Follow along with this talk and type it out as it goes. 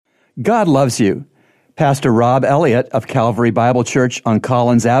God loves you. Pastor Rob Elliott of Calvary Bible Church on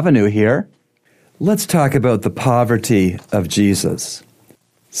Collins Avenue here. Let's talk about the poverty of Jesus.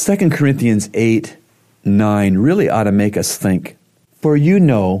 2 Corinthians 8:9 really ought to make us think. For you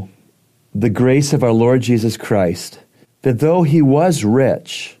know the grace of our Lord Jesus Christ, that though he was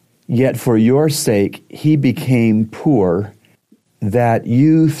rich, yet for your sake he became poor, that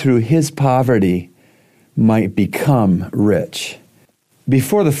you through his poverty might become rich.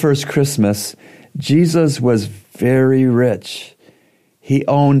 Before the first Christmas, Jesus was very rich. He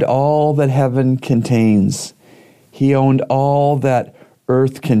owned all that heaven contains. He owned all that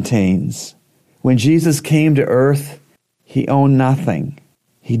earth contains. When Jesus came to earth, he owned nothing.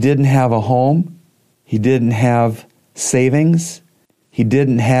 He didn't have a home. He didn't have savings. He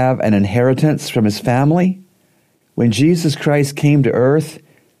didn't have an inheritance from his family. When Jesus Christ came to earth,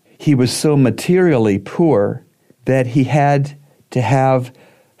 he was so materially poor that he had to have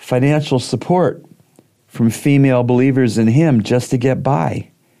financial support from female believers in him just to get by.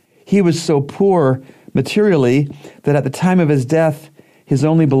 He was so poor materially that at the time of his death, his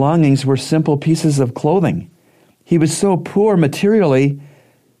only belongings were simple pieces of clothing. He was so poor materially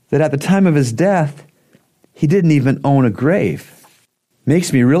that at the time of his death, he didn't even own a grave.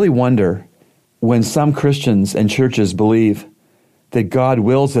 Makes me really wonder when some Christians and churches believe that God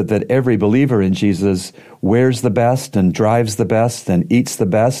wills it that every believer in Jesus wears the best and drives the best and eats the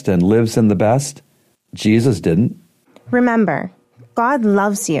best and lives in the best. Jesus didn't. Remember, God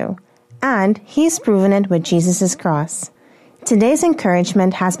loves you, and he's proven it with Jesus' cross. Today's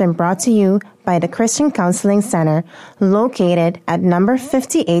encouragement has been brought to you by the Christian Counseling Center located at number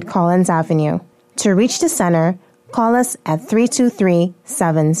 58 Collins Avenue. To reach the center, call us at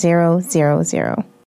 323-7000.